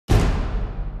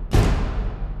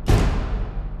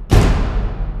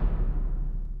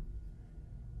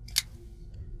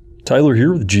Tyler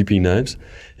here with GPKnives,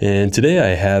 and today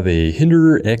I have a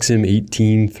Hinderer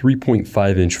XM18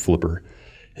 3.5 inch flipper.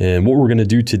 And what we're going to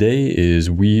do today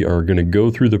is we are going to go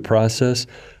through the process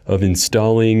of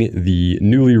installing the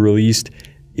newly released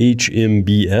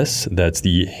HMBS, that's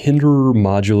the Hinderer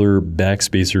Modular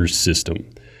Backspacer System.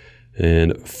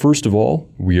 And first of all,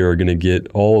 we are going to get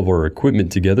all of our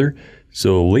equipment together.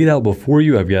 So laid out before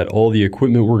you, I've got all the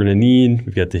equipment we're going to need.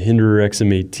 We've got the Hinderer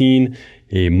XM18,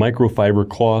 a microfiber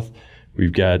cloth.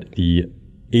 We've got the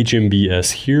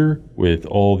H.M.B.S. here with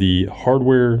all the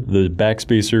hardware, the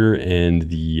backspacer, and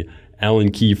the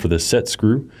Allen key for the set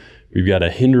screw. We've got a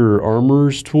Hinderer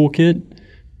Armorer's toolkit.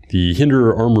 The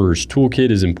Hinderer Armorer's toolkit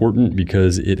is important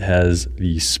because it has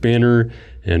the spanner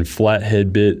and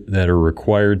flathead bit that are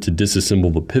required to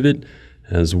disassemble the pivot,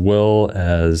 as well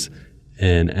as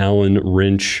an Allen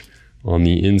wrench on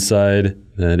the inside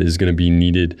that is going to be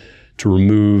needed to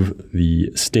remove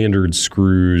the standard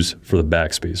screws for the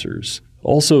backspacers.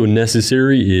 Also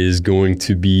necessary is going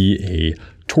to be a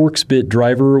Torx bit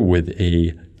driver with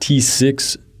a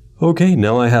T6. Okay,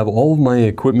 now I have all of my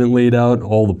equipment laid out,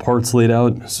 all the parts laid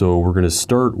out, so we're going to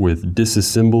start with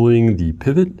disassembling the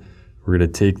pivot. We're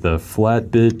going to take the flat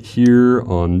bit here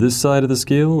on this side of the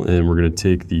scale, and we're going to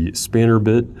take the spanner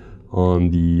bit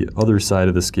on the other side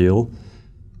of the scale.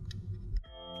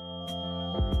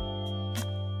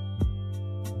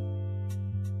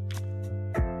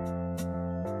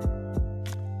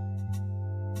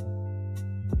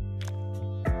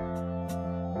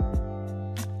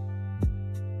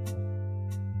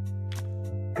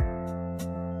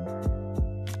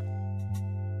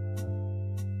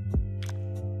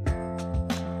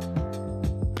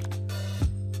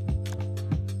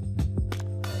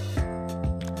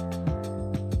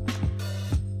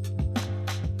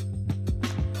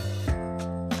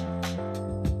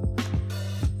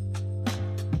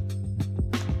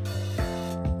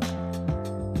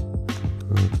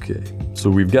 Okay, so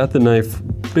we've got the knife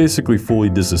basically fully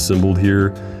disassembled here,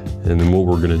 and then what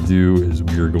we're going to do is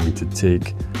we are going to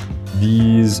take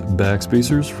these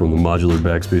backspacers from the modular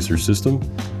backspacer system.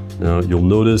 Now you'll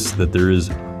notice that there is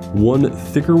one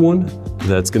thicker one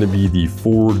that's going to be the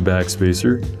forward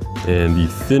backspacer, and the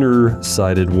thinner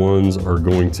sided ones are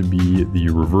going to be the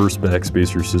reverse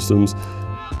backspacer systems,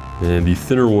 and the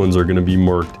thinner ones are going to be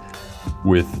marked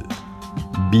with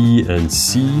B and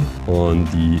C on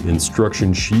the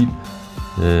instruction sheet,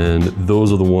 and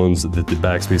those are the ones that the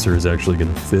backspacer is actually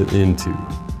going to fit into.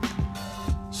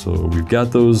 So we've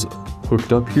got those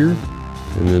hooked up here,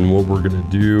 and then what we're going to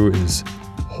do is,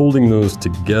 holding those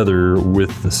together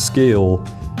with the scale,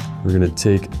 we're going to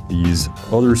take these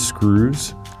other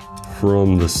screws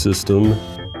from the system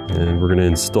and we're going to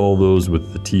install those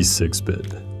with the T6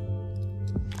 bit.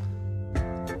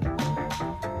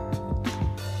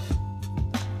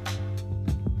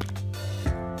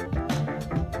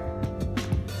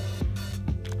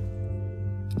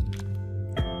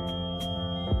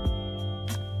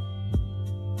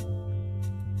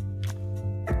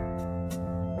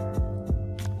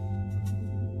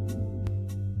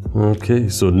 Okay,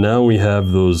 so now we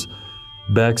have those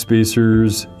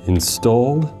backspacers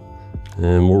installed,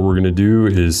 and what we're going to do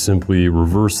is simply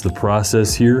reverse the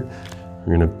process here.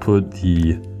 We're going to put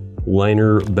the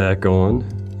liner back on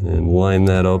and line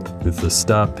that up with the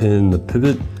stop pin, the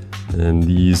pivot, and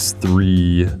these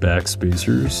three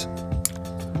backspacers,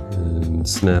 and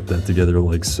snap that together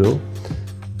like so.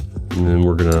 And then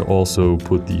we're going to also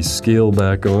put the scale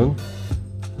back on,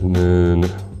 and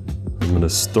then I'm going to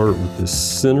start with this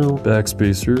center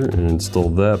backspacer and install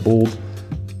that bolt.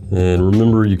 And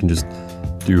remember, you can just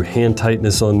do hand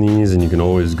tightness on these, and you can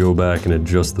always go back and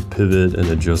adjust the pivot and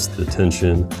adjust the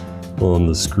tension on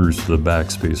the screws for the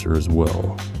backspacer as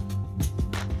well.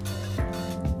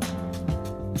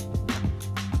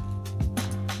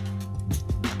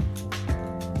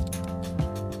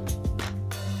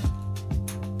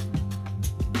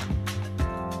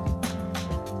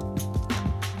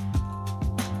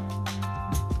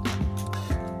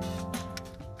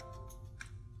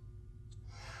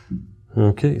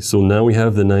 Okay, so now we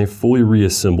have the knife fully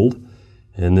reassembled,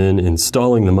 and then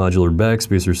installing the modular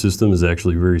backspacer system is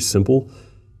actually very simple.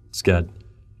 It's got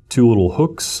two little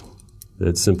hooks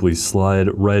that simply slide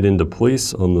right into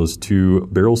place on those two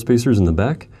barrel spacers in the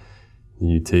back.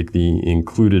 You take the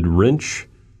included wrench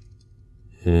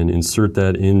and insert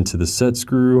that into the set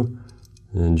screw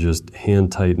and just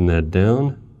hand tighten that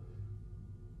down.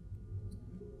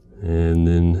 And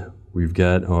then we've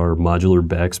got our modular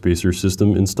backspacer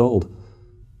system installed.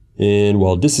 And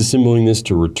while disassembling this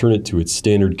to return it to its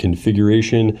standard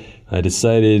configuration, I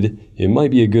decided it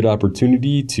might be a good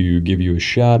opportunity to give you a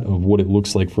shot of what it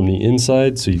looks like from the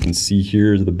inside. So you can see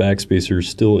here the backspacer is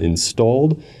still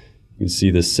installed. You can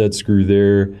see the set screw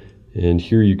there, and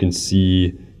here you can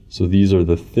see, so these are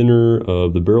the thinner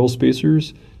of the barrel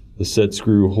spacers, the set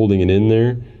screw holding it in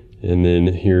there, and then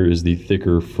here is the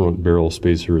thicker front barrel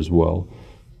spacer as well.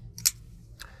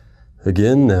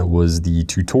 Again, that was the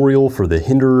tutorial for the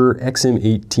Hinderer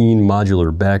XM18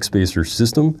 Modular Backspacer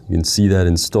System. You can see that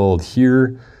installed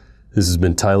here. This has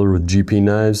been Tyler with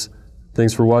GPKnives.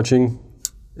 Thanks for watching,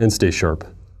 and stay sharp.